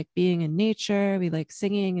cooking, we like being in nature, we like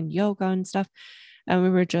singing and yoga and stuff. And we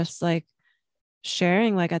were just like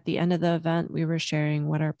sharing, like at the end of the event, we were sharing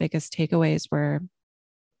what our biggest takeaways were.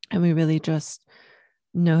 And we really just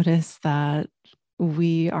noticed that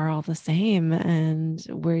we are all the same and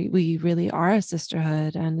we really are a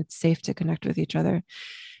sisterhood and it's safe to connect with each other.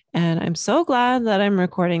 And I'm so glad that I'm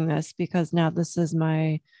recording this, because now this is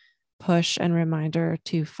my push and reminder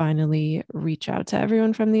to finally reach out to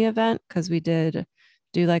everyone from the event, because we did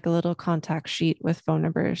do like a little contact sheet with phone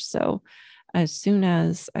numbers. So as soon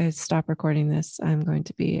as I stop recording this, I'm going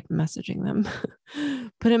to be messaging them,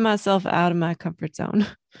 putting myself out of my comfort zone.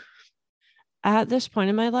 At this point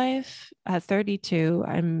in my life, at 32,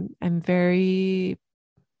 I'm very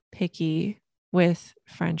picky with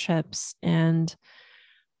friendships, and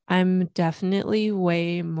I'm definitely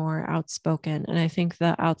way more outspoken. And I think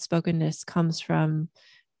the outspokenness comes from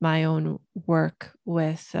my own work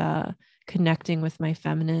with connecting with my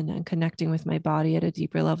feminine and connecting with my body at a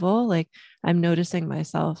deeper level. Like I'm noticing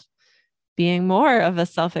myself being more of a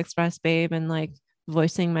self-expressed babe and like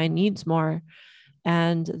voicing my needs more.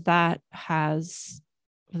 And that has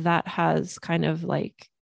kind of like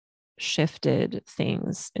shifted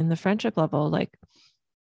things in the friendship level. Like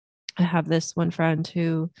I have this one friend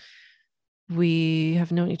who we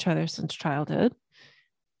have known each other since childhood.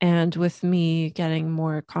 And with me getting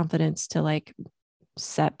more confidence to like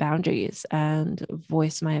set boundaries and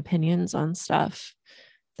voice my opinions on stuff,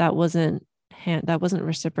 that wasn't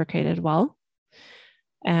reciprocated well.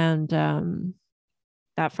 And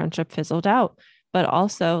that friendship fizzled out. But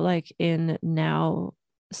also, like, in now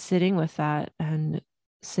sitting with that and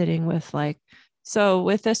sitting with like, so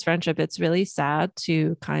with this friendship, it's really sad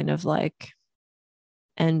to kind of like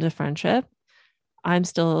end a friendship. I'm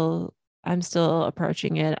still I'm still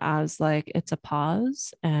approaching it as like it's a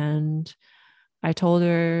pause. And I told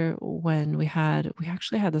her when we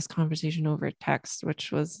actually had this conversation over text,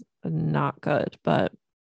 which was not good, but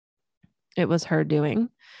it was her doing.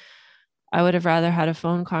 I would have rather had a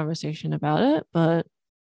phone conversation about it, but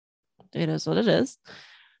it is what it is.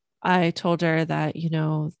 I told her that,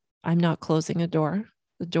 I'm not closing a door.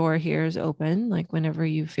 The door here is open. Like whenever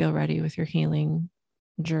you feel ready with your healing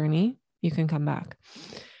journey, you can come back.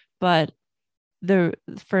 But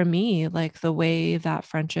for me, like the way that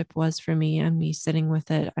friendship was for me and me sitting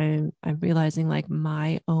with it, I'm realizing like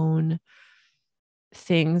my own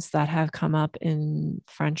things that have come up in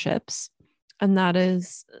friendships. And that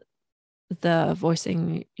is the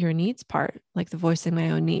voicing your needs part, like the voicing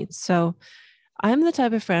my own needs. So I'm the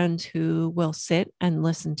type of friend who will sit and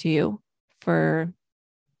listen to you for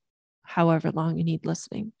however long you need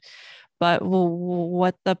listening. But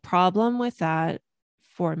what the problem with that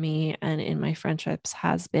for me and in my friendships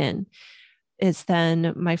has been is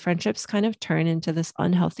then my friendships kind of turn into this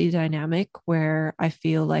unhealthy dynamic where I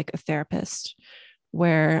feel like a therapist,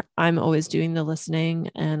 where I'm always doing the listening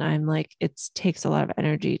and I'm like, it takes a lot of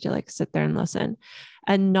energy to like sit there and listen.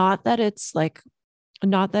 And not that it's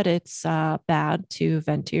bad to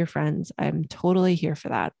vent to your friends. I'm totally here for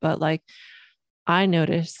that. But like, I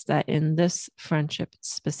noticed that in this friendship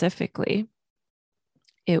specifically,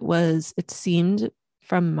 it seemed,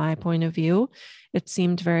 from my point of view, it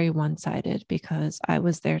seemed very one-sided because I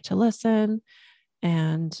was there to listen.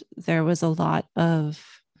 And there was a lot of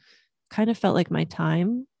kind of felt like my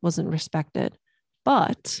time wasn't respected.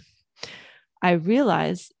 But I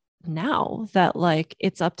realize now that like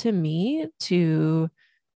it's up to me to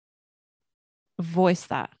voice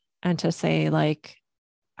that and to say like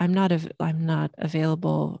I'm not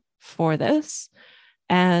available for this.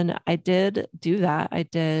 And I did do that. I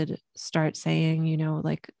did start saying,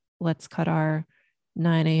 like, let's cut our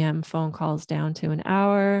 9 a.m. phone calls down to an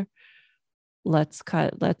hour. Let's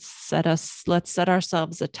set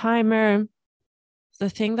ourselves a timer. the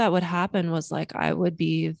thing that would happen was like I would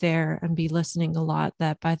be there and be listening a lot,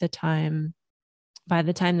 that by the time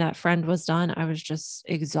that friend was done, I was just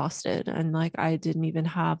exhausted, and like I didn't even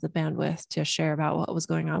have the bandwidth to share about what was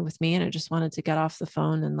going on with me. And I just wanted to get off the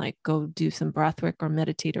phone and like go do some breath work or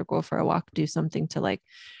meditate or go for a walk, do something to like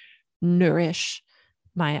nourish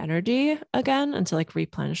my energy again and to like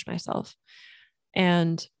replenish myself.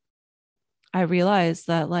 And I realized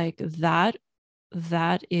that like that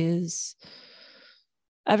is,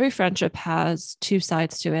 every friendship has two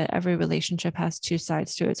sides to it. Every relationship has two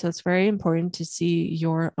sides to it. So it's very important to see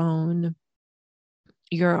your own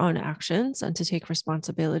actions and to take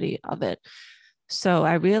responsibility of it. So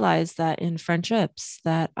I realized that in friendships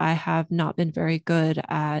that I have not been very good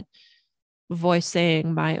at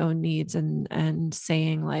voicing my own needs and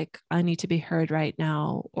saying like I need to be heard right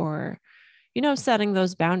now, or setting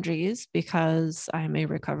those boundaries, because I'm a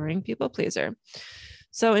recovering people pleaser.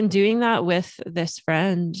 So in doing that with this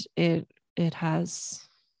friend, it's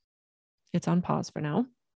on pause for now.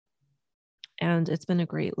 And it's been a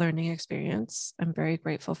great learning experience. I'm very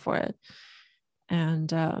grateful for it.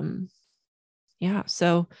 And yeah,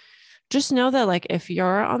 so just know that like if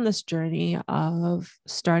you're on this journey of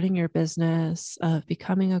starting your business, of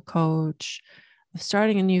becoming a coach, of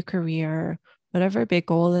starting a new career, whatever big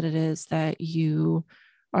goal that it is that you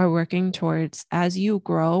are working towards, as you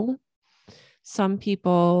grow, some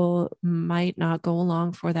people might not go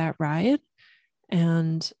along for that ride.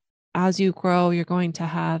 And as you grow, you're going to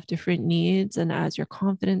have different needs. And as your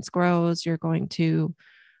confidence grows, you're going to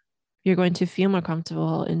feel more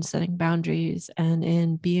comfortable in setting boundaries and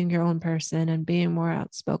in being your own person and being more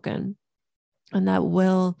outspoken. And that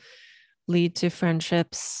will lead to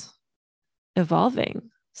friendships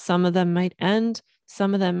evolving. Some of them might end,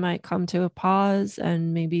 some of them might come to a pause,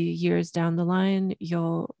 and maybe years down the line,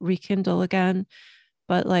 you'll rekindle again.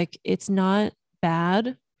 But like, it's not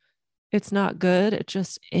bad. It's not good. It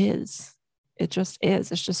just is. It just is.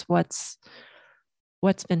 It's just what's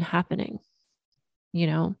been happening,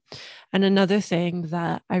 And another thing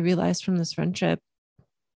that I realized from this friendship,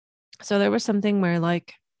 so there was something where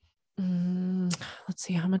like, let's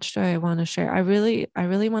see, how much do I want to share? I really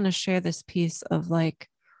want to share this piece of like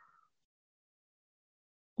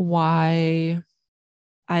why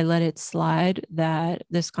I let it slide that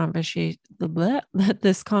this conversation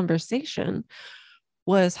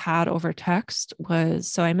was had over text.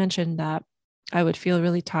 Was, so I mentioned that I would feel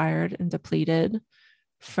really tired and depleted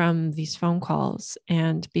from these phone calls.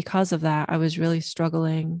 And because of that, I was really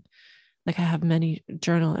struggling. Like I have many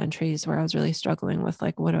journal entries where I was really struggling with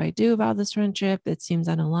like, what do I do about this friendship? It seems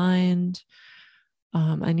unaligned.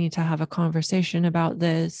 I need to have a conversation about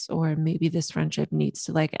this, or maybe this friendship needs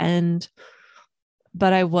to like end.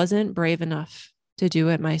 But I wasn't brave enough to do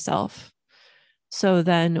it myself. So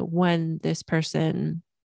then when this person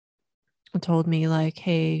told me like,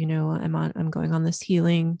 hey, I'm going on this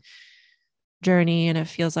healing journey and it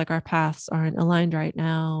feels like our paths aren't aligned right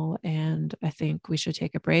now, and I think we should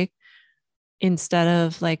take a break, instead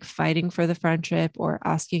of like fighting for the friendship or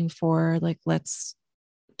asking for like, let's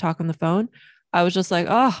talk on the phone, I was just like,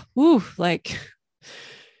 oh, woo, like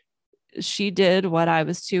she did what I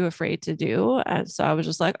was too afraid to do. And so I was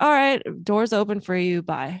just like, all right, doors open for you,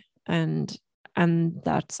 bye. And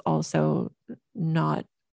that's also not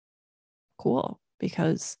cool,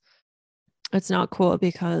 because it's not cool,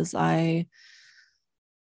 because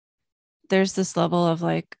there's this level of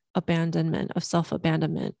like abandonment, of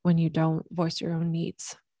self-abandonment, when you don't voice your own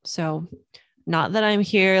needs. So not that I'm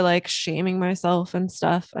here like shaming myself and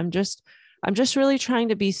stuff. I'm just really trying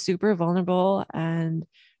to be super vulnerable and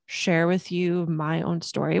share with you my own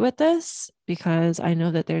story with this, because I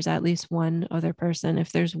know that there's at least one other person.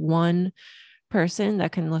 If there's one person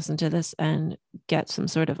that can listen to this and get some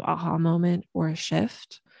sort of aha moment or a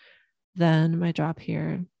shift, then my job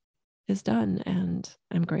here is done, and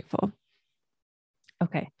I'm grateful.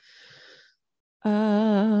 Okay.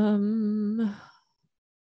 And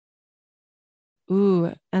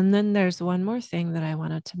then there's one more thing that I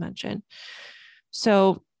wanted to mention.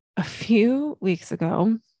 So a few weeks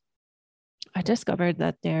ago, I discovered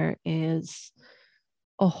that there is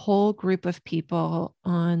a whole group of people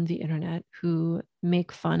on the internet who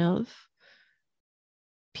make fun of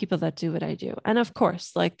people that do what I do. And of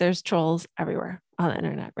course, like there's trolls everywhere on the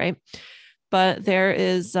internet, right? But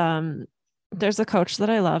there's a coach that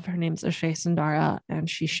I love. Her name's Ashay Sundara, and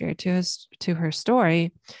she shared to her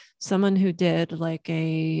story someone who did like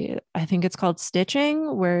I think it's called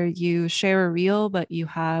stitching, where you share a reel, but you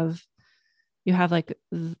have like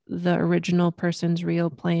the original person's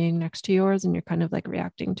reel playing next to yours, and you're kind of like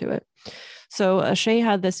reacting to it. So Ashay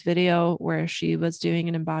had this video where she was doing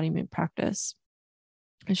an embodiment practice,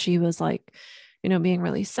 And she was like, being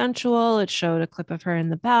really sensual. It showed a clip of her in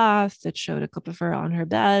the bath. It showed a clip of her on her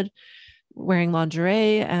bed wearing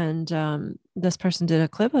lingerie. And this person did a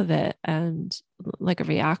clip of it and like a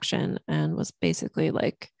reaction and was basically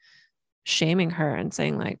like shaming her and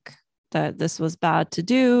saying like that this was bad to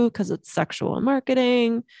do because it's sexual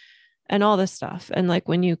marketing and all this stuff. And like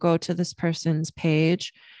when you go to this person's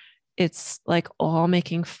page, it's like all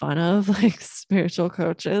making fun of like spiritual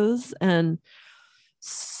coaches. And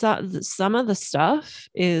some of the stuff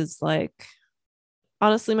is like,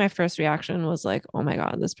 honestly, my first reaction was like, oh my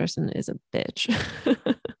God, this person is a bitch.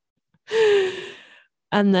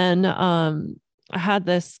 And then I had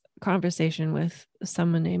this conversation with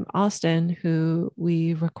someone named Austin, who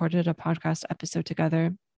we recorded a podcast episode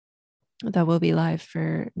together that will be live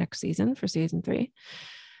for next season, for season 3.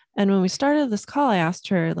 And when we started this call, I asked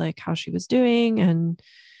her like how she was doing. And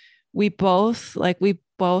we both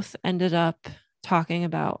ended up talking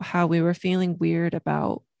about how we were feeling weird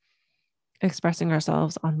about expressing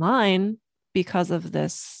ourselves online because of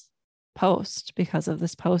this post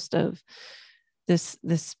of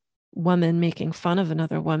this woman making fun of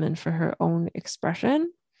another woman for her own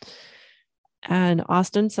expression. And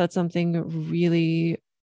Austin said something really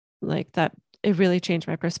like that. It really changed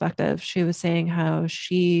my perspective. She was saying how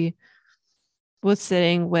she was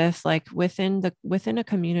sitting with like within a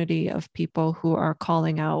community of people who are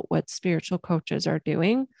calling out what spiritual coaches are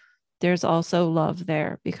doing. There's also love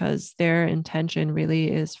there because their intention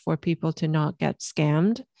really is for people to not get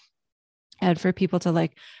scammed and for people to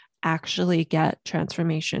like actually get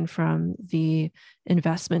transformation from the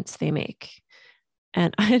investments they make.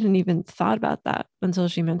 And I hadn't even thought about that until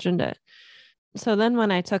she mentioned it. So then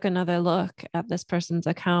when I took another look at this person's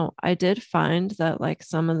account, I did find that like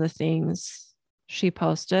some of the things she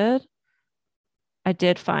posted, I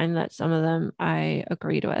did find that some of them I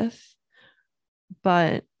agreed with,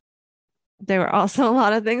 but there were also a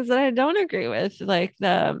lot of things that I don't agree with, like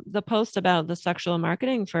the post about the sexual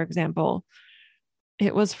marketing, for example.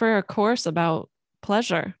 It was for a course about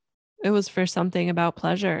pleasure. It was for something about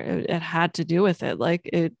pleasure. It had to do with it. Like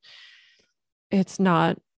it's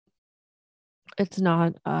not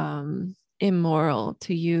immoral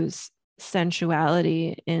to use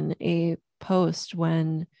sensuality in a post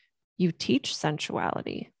when you teach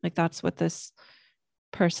sensuality. Like that's what this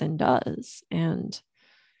person does. And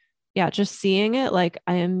yeah, just seeing it, like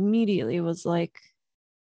I immediately was like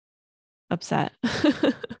upset.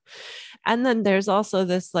 And then there's also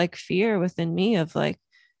this like fear within me of like,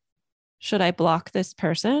 should I block this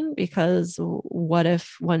person? Because what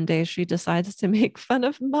if one day she decides to make fun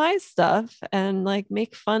of my stuff and like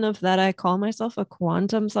make fun of that I call myself a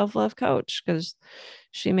quantum self-love coach, because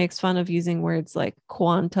she makes fun of using words like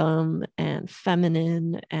quantum and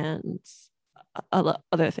feminine and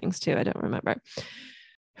other things too. I don't remember.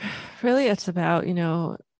 Really, it's about,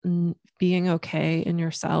 being okay in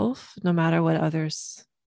yourself, no matter what others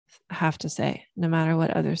have to say, no matter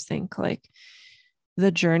what others think. Like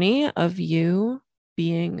the journey of you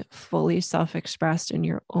being fully self-expressed in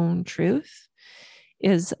your own truth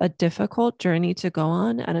is a difficult journey to go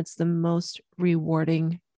on, and it's the most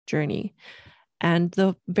rewarding journey. And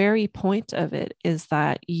the very point of it is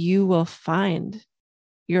that you will find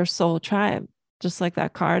your soul tribe. Just like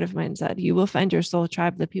that card of mine said, you will find your soul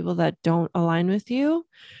tribe. The people that don't align with you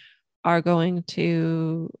are going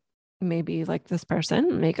to, maybe like this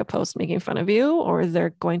person, make a post making fun of you, or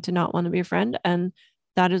they're going to not want to be a friend. And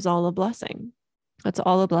that is all a blessing. That's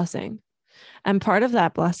all a blessing. And part of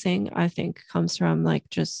that blessing, I think, comes from like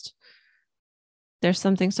just there's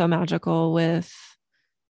something so magical with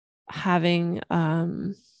having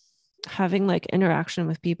like interaction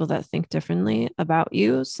with people that think differently about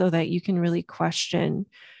you, so that you can really question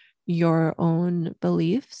your own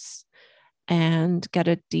beliefs and get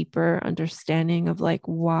a deeper understanding of like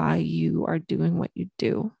why you are doing what you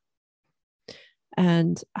do,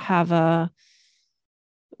 and have a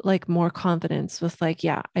like more confidence with like,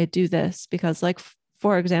 yeah, I do this because like,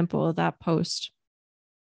 for example, that post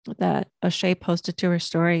that Ashay posted to her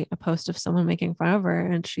story, a post of someone making fun of her,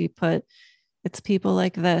 and she put, it's people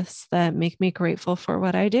like this that make me grateful for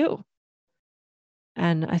what I do.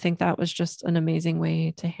 And I think that was just an amazing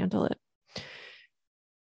way to handle it.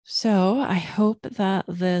 So I hope that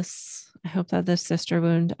this sister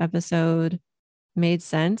wound episode made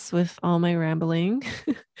sense with all my rambling.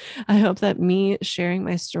 I hope that me sharing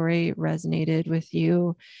my story resonated with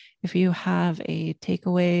you. If you have a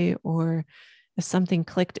takeaway or if something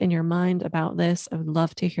clicked in your mind about this, I would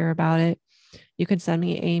love to hear about it. You can send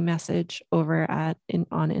me a message over on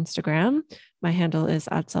Instagram. My handle is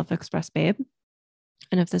 @selfexpressbabe.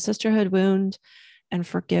 And if the sisterhood wound and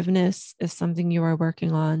forgiveness is something you are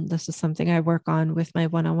working on. This is something I work on with my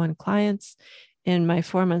one-on-one clients in my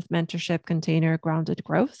 4-month mentorship container, Grounded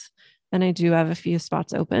Growth. And I do have a few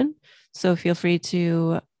spots open. So feel free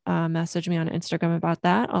to message me on Instagram about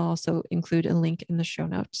that. I'll also include a link in the show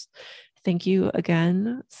notes. Thank you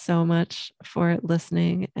again so much for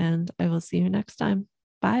listening, and I will see you next time.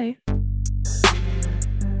 Bye.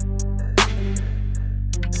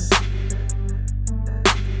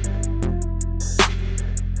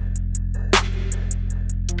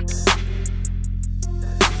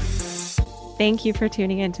 Thank you for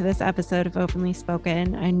tuning into this episode of Openly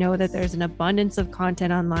Spoken. I know that there's an abundance of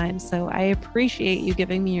content online, so I appreciate you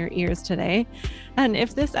giving me your ears today. And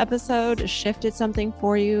if this episode shifted something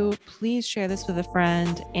for you, please share this with a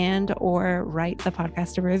friend and or write the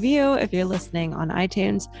podcast a review if you're listening on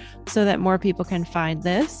iTunes so that more people can find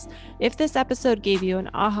this. If this episode gave you an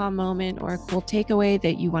aha moment or a cool takeaway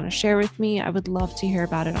that you want to share with me, I would love to hear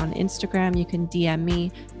about it on Instagram. You can DM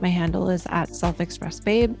me. My handle is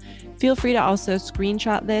 @selfexpressedbabe. Feel free to also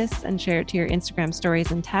screenshot this and share it to your Instagram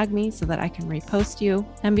stories and tag me so that I can repost you.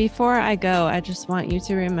 And before I go, I just want you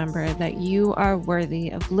to remember that you are worthy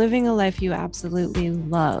of living a life you absolutely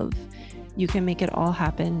love. You can make it all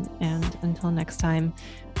happen. And until next time,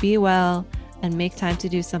 be well and make time to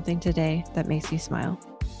do something today that makes you smile.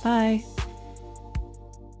 Bye.